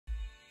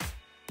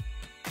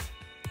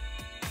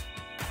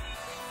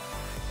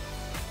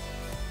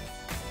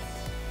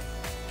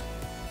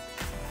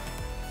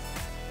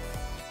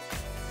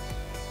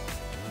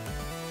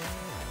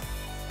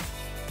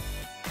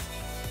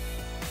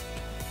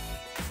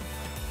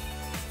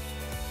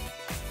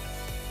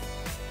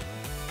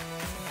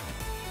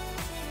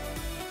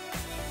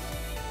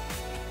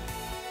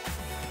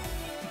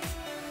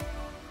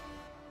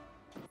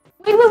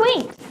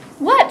Wait!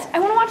 What? I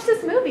want to watch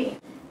this movie.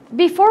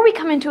 Before we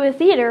come into a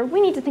theater,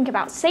 we need to think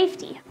about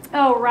safety.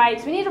 Oh,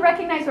 right. We need to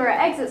recognize where our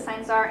exit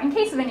signs are in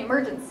case of an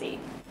emergency.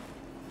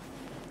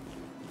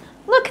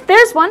 Look,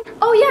 there's one.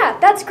 Oh yeah,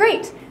 that's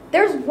great.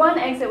 There's one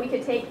exit we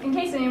could take in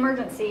case of an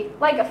emergency,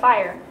 like a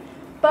fire.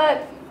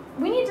 But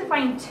we need to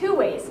find two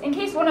ways in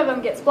case one of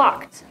them gets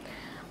blocked.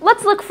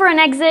 Let's look for an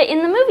exit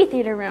in the movie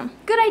theater room.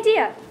 Good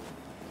idea.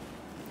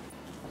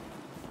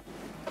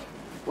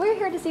 We're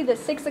here to see the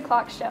 6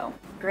 o'clock show.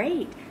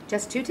 Great.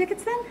 Just 2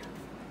 tickets then?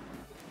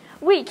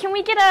 Wait, can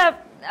we get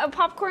a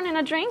popcorn and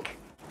a drink?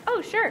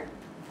 Oh, sure.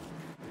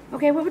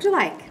 Okay, what would you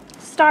like?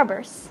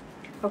 Starburst.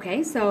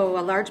 Okay, so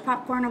a large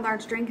popcorn, a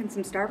large drink, and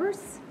some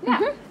Starbursts? Yeah.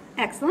 Mm-hmm.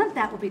 Excellent.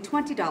 That will be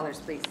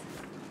 $20, please.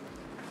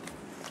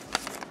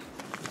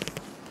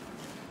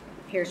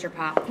 Here's your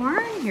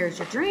popcorn, here's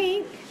your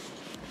drink,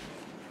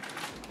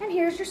 and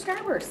here's your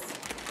Starburst.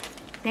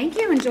 Thank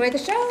you. Enjoy the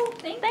show.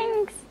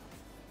 Thanks.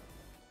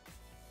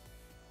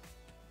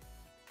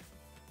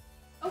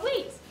 Oh,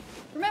 wait.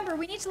 Remember,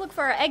 we need to look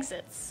for our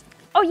exits.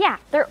 Oh yeah,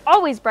 they're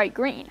always bright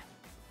green.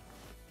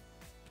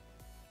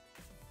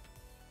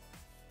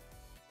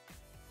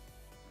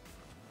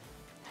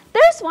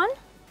 There's one.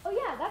 Oh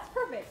yeah, that's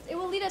perfect. It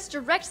will lead us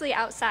directly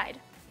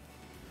outside.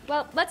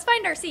 Well, let's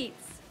find our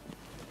seats.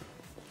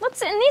 Let's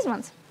sit in these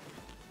ones.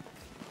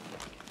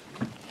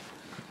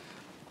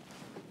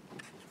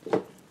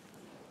 My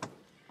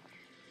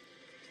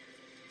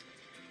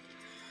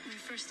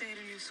first day at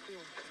a new school.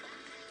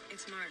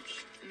 It's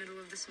March, the middle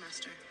of the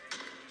semester.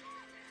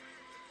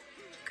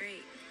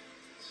 Great.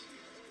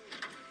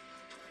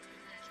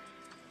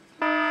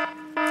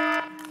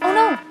 Oh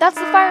no, that's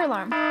the fire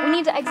alarm. We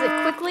need to exit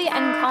quickly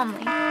and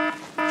calmly.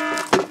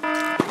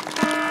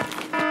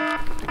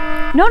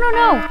 No.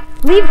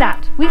 Leave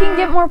that. We can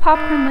get more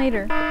popcorn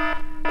later.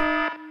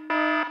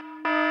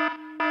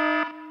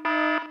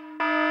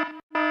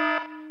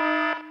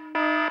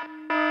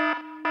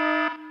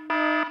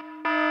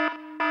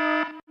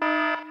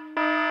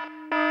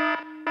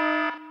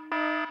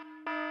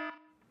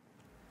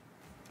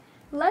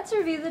 Let's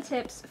review the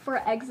tips for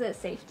exit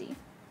safety.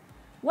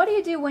 What do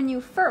you do when you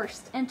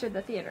first enter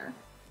the theater?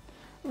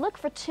 Look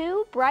for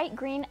 2 bright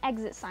green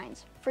exit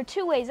signs for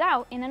 2 ways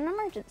out in an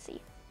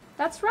emergency.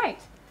 That's right.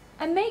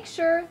 And make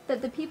sure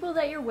that the people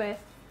that you're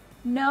with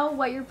know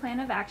what your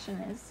plan of action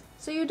is,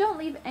 so you don't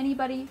leave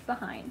anybody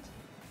behind.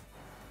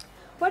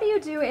 What do you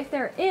do if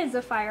there is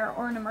a fire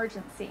or an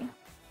emergency?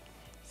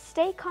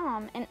 Stay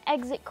calm and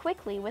exit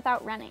quickly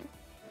without running.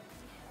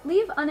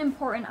 Leave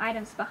unimportant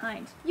items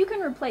behind. You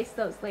can replace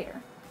those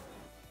later.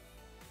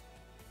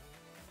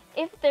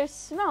 If there's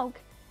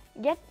smoke,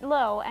 get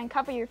low and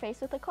cover your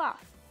face with a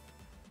cloth.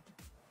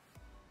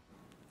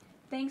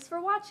 Thanks for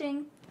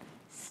watching.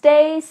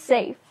 Stay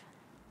safe.